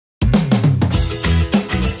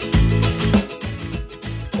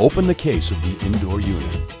Open the case of the indoor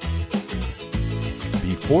unit.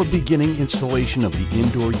 Before beginning installation of the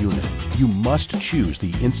indoor unit, you must choose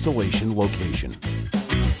the installation location.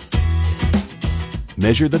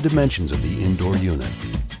 Measure the dimensions of the indoor unit.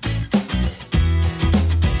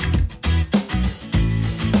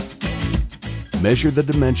 Measure the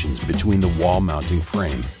dimensions between the wall mounting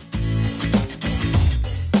frame.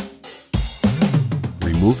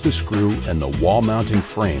 Remove the screw and the wall mounting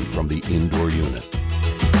frame from the indoor unit.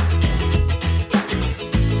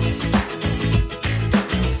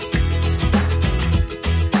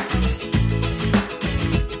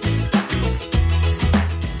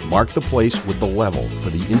 Mark the place with the level for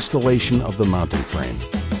the installation of the mounting frame.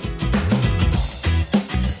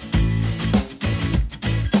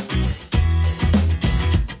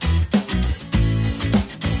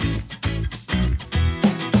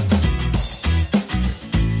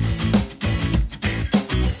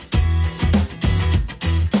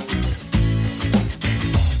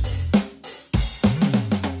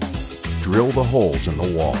 Drill the holes in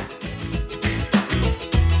the wall.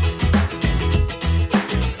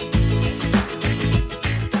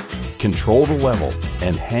 Control the level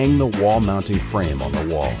and hang the wall mounting frame on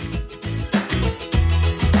the wall.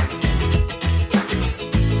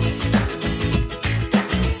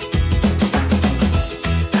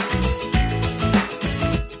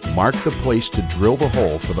 Mark the place to drill the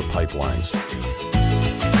hole for the pipelines.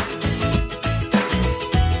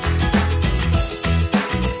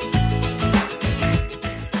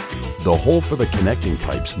 The hole for the connecting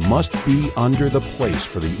pipes must be under the place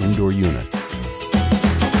for the indoor unit.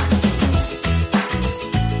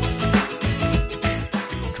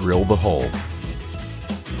 Drill the hole.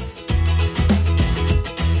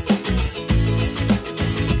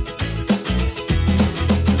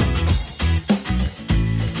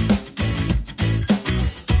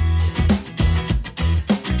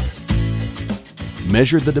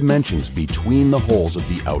 Measure the dimensions between the holes of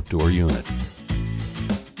the outdoor unit.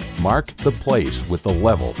 Mark the place with the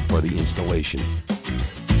level for the installation.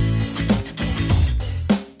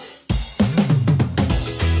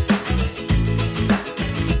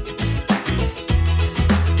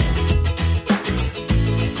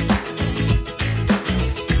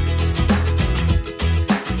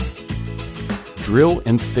 Drill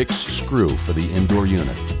and fix screw for the indoor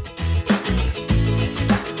unit.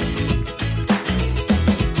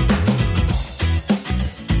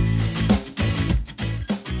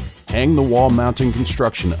 Hang the wall mounting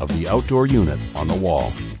construction of the outdoor unit on the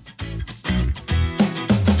wall.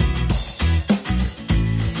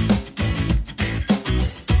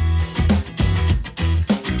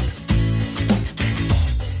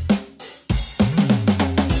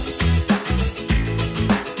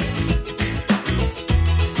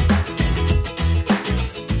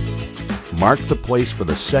 Mark the place for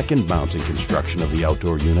the second mounting construction of the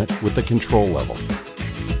outdoor unit with the control level.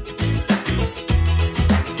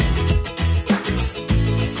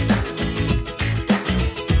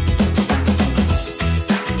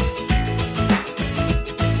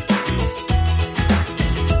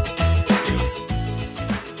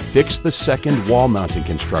 Fix the second wall mounting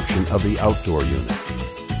construction of the outdoor unit.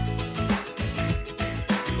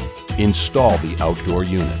 Install the outdoor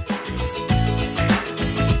unit.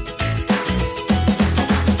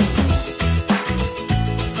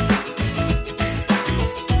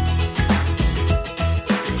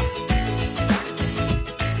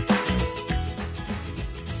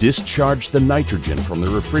 Discharge the nitrogen from the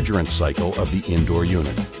refrigerant cycle of the indoor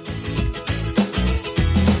unit.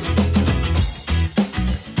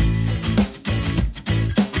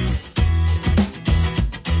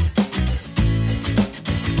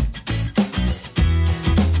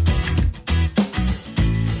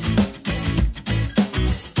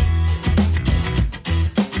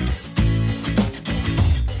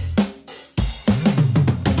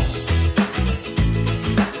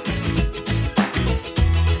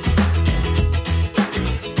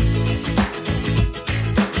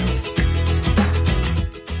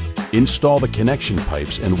 Install the connection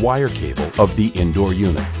pipes and wire cable of the indoor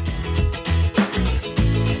unit.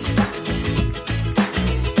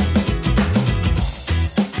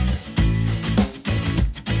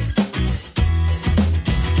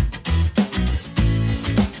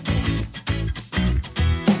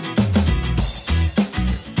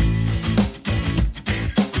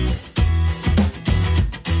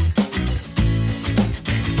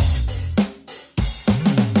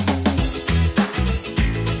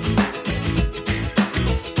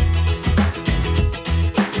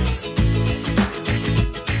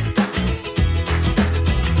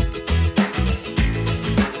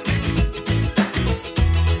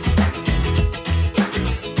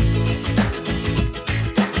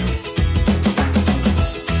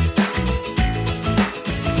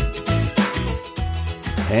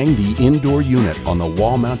 hang the indoor unit on the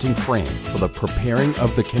wall mounting frame for the preparing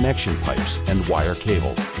of the connection pipes and wire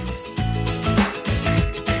cable.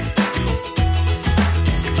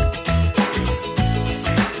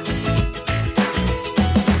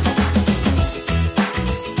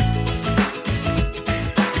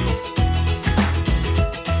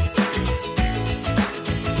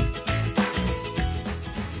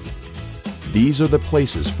 These are the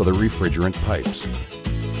places for the refrigerant pipes.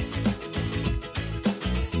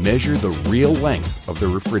 Measure the real length of the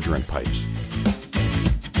refrigerant pipes.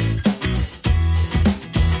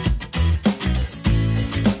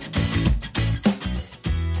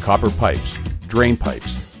 Copper pipes, drain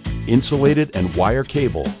pipes, insulated and wire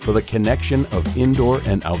cable for the connection of indoor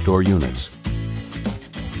and outdoor units.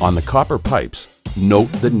 On the copper pipes,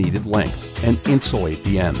 note the needed length and insulate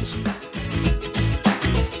the ends.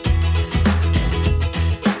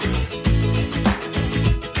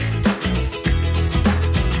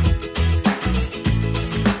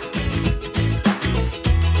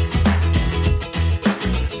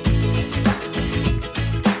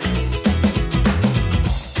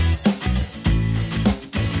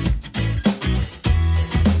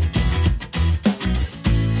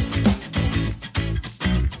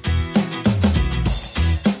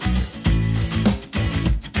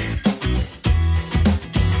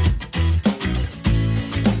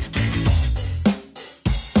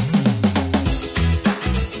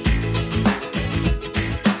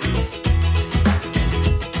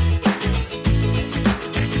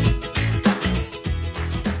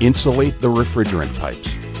 Insulate the refrigerant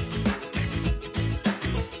pipes.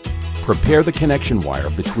 Prepare the connection wire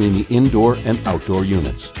between the indoor and outdoor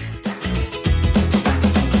units.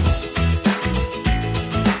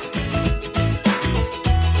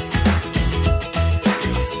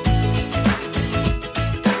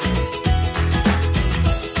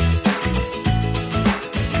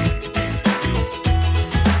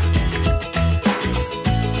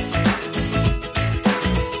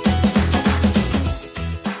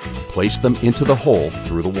 Place them into the hole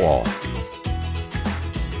through the wall.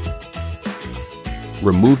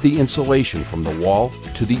 Remove the insulation from the wall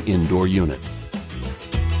to the indoor unit.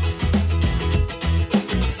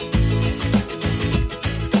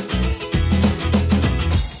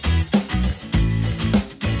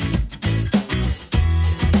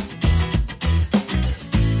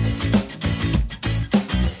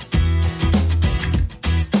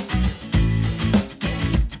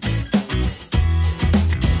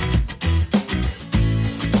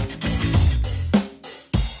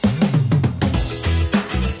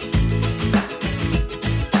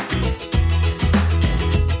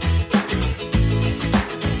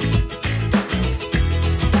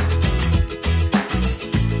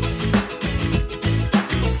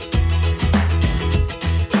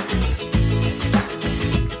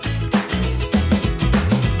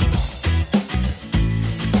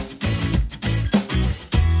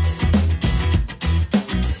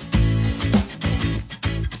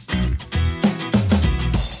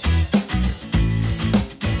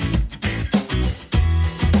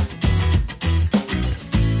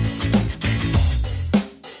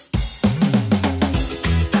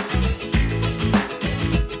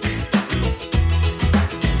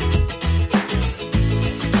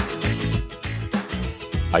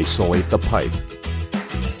 Isolate the pipe.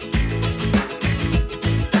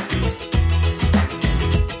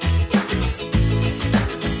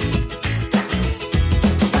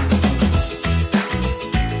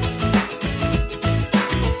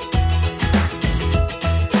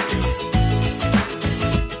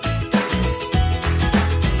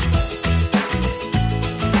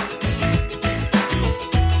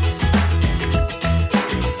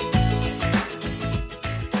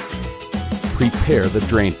 Prepare the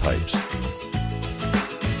drain pipes.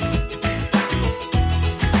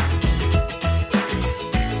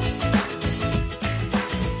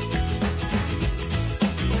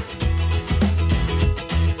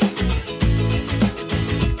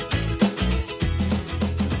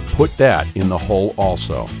 Put that in the hole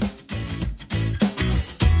also.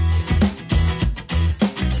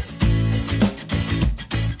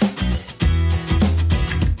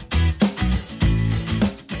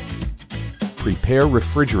 Prepare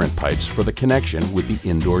refrigerant pipes for the connection with the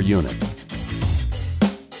indoor unit.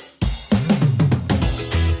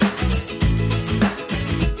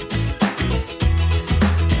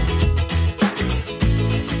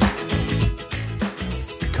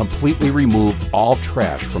 Completely remove all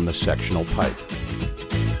trash from the sectional pipe.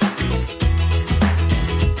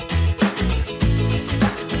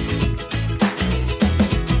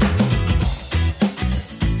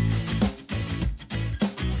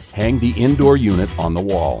 hang the indoor unit on the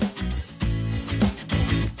wall.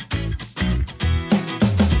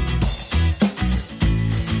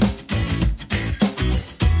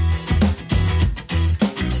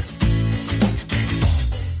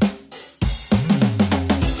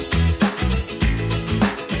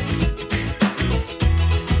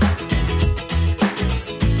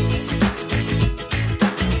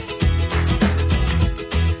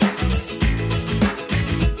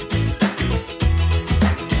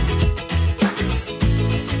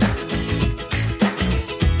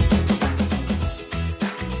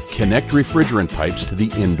 Connect refrigerant pipes to the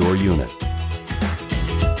indoor unit.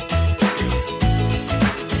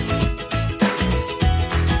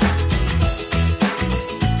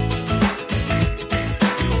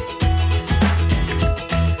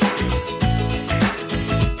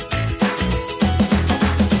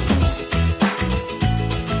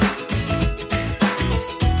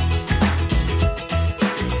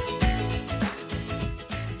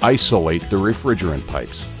 Isolate the refrigerant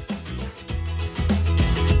pipes.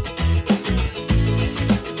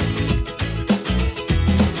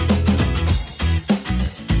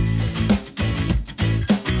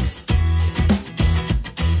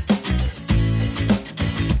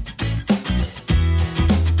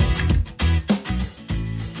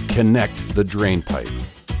 Connect the drain pipe.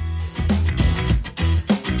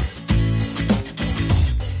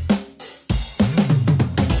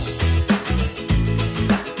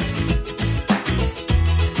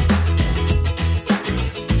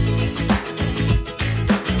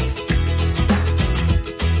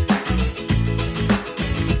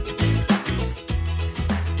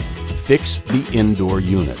 Fix the indoor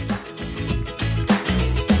unit.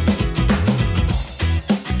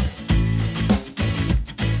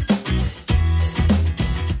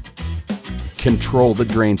 Control the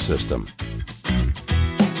drain system.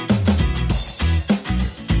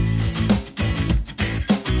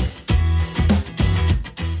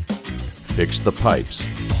 Fix the pipes.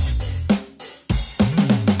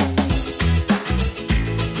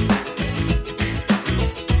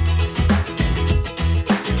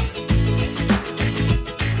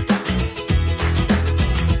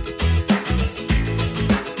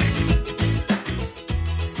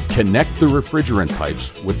 Connect the refrigerant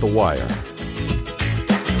pipes with the wire.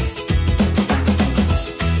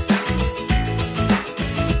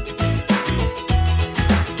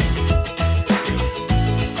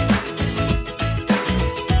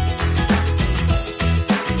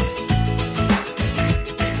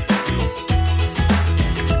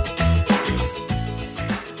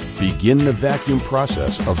 Begin the vacuum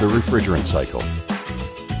process of the refrigerant cycle.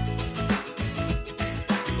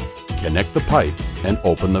 Connect the pipe and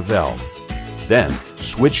open the valve. Then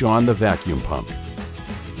switch on the vacuum pump.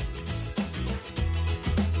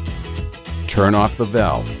 Turn off the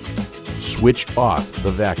valve. Switch off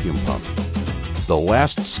the vacuum pump. The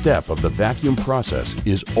last step of the vacuum process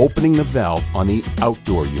is opening the valve on the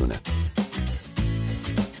outdoor unit.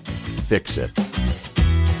 Fix it.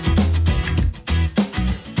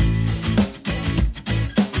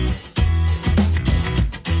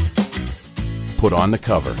 Put on the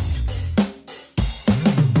cover.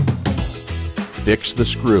 Fix the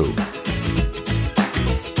screw.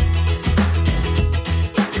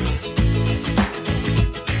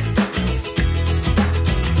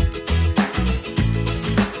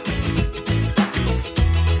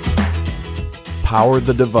 Power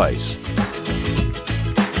the device.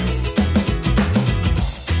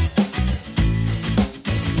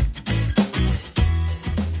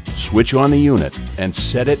 Switch on the unit and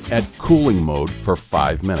set it at cooling mode for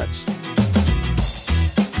 5 minutes.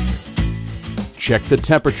 Check the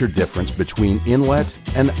temperature difference between inlet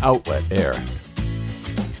and outlet air.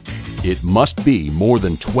 It must be more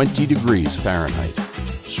than 20 degrees Fahrenheit.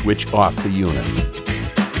 Switch off the unit.